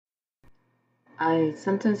I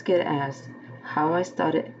sometimes get asked how I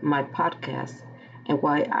started my podcast and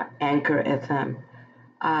why I Anchor FM.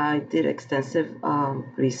 I did extensive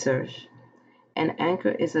research, and Anchor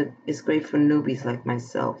is great for newbies like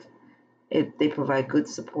myself. They provide good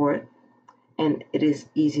support, and it is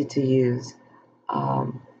easy to use.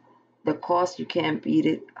 Um, the cost you can't beat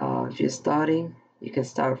it. If you're starting, you can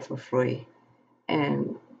start for free,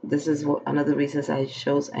 and this is another reason I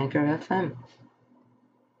chose Anchor FM.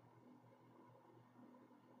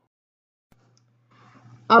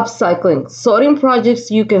 Upcycling, sorting projects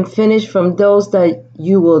you can finish from those that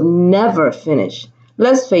you will never finish.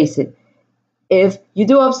 Let's face it, if you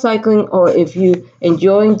do upcycling or if you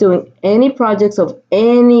enjoy doing any projects of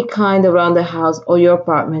any kind around the house or your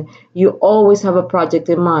apartment, you always have a project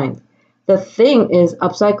in mind. The thing is,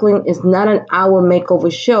 upcycling is not an hour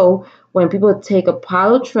makeover show when people take a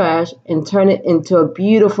pile of trash and turn it into a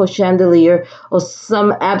beautiful chandelier or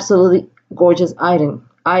some absolutely gorgeous item.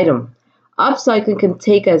 Upcycling can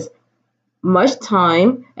take as much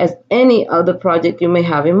time as any other project you may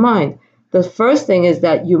have in mind. The first thing is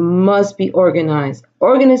that you must be organized.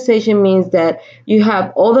 Organization means that you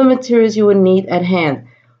have all the materials you will need at hand.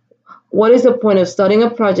 What is the point of starting a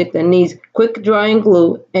project that needs quick drying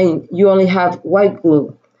glue and you only have white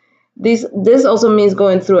glue? This also means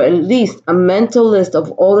going through at least a mental list of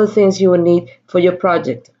all the things you will need for your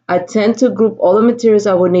project. I tend to group all the materials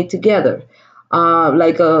I will need together,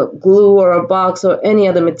 like a glue or a box or any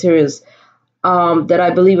other materials that I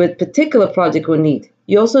believe a particular project will need.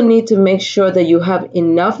 You also need to make sure that you have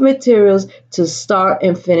enough materials to start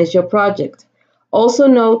and finish your project. Also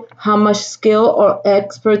note how much skill or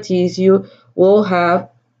expertise you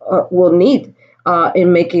will need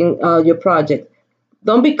in making your project.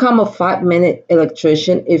 Don't become a 5-minute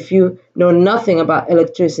electrician if you know nothing about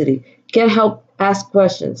electricity. Get help, ask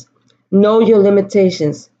questions. Know your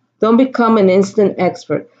limitations. Don't become an instant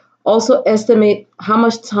expert. Also estimate how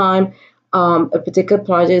much time a particular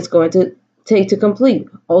project is going to take to complete.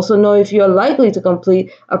 Also know if you're likely to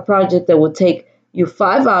complete a project that will take you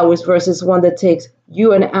 5 hours versus one that takes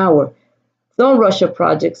you an hour. Don't rush your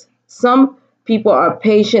projects. Some people are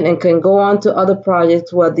patient and can go on to other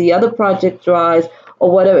projects while the other project dries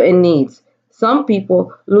or whatever it needs. Some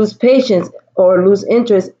people lose patience or lose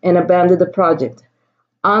interest and abandon the project.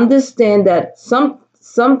 Understand that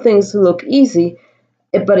some things look easy,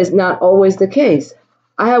 but it's not always the case.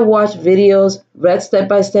 I have watched videos, read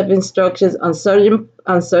step-by-step instructions on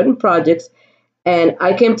certain projects, and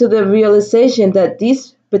I came to the realization that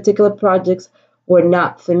these particular projects were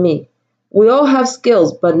not for me. We all have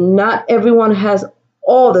skills, but not everyone has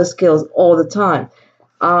all the skills all the time.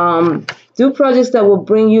 Do projects that will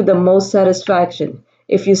bring you the most satisfaction.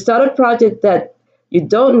 If you start a project that you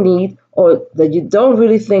don't need or that you don't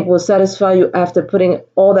really think will satisfy you after putting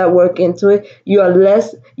all that work into it, you're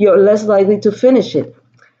less likely to finish it.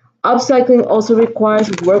 Upcycling also requires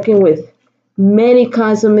working with many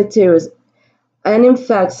kinds of materials, and in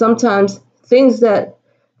fact, sometimes things that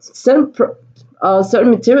certain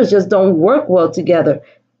materials just don't work well together.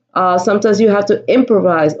 Sometimes you have to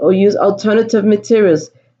improvise or use alternative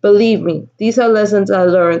materials. Believe me, these are lessons I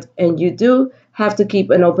learned, and you do have to keep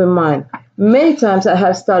an open mind. Many times I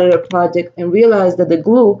have started a project and realized that the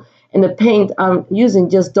glue and the paint I'm using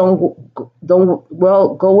just don't go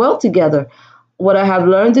well together. What I have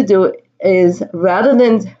learned to do is rather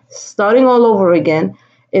than starting all over again,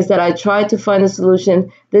 is that I try to find a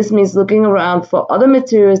solution. This means looking around for other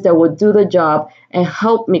materials that will do the job and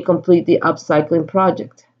help me complete the upcycling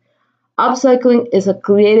project. Upcycling is a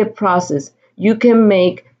creative process. You can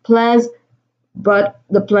make plans, but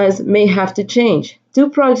the plans may have to change. Do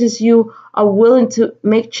projects you are willing to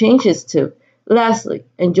make changes to. Lastly,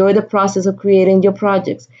 enjoy the process of creating your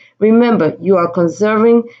projects. Remember, you are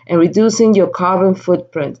conserving and reducing your carbon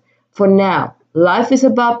footprint. For now, life is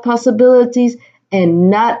about possibilities and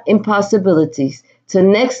not impossibilities. Till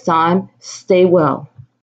next time, stay well.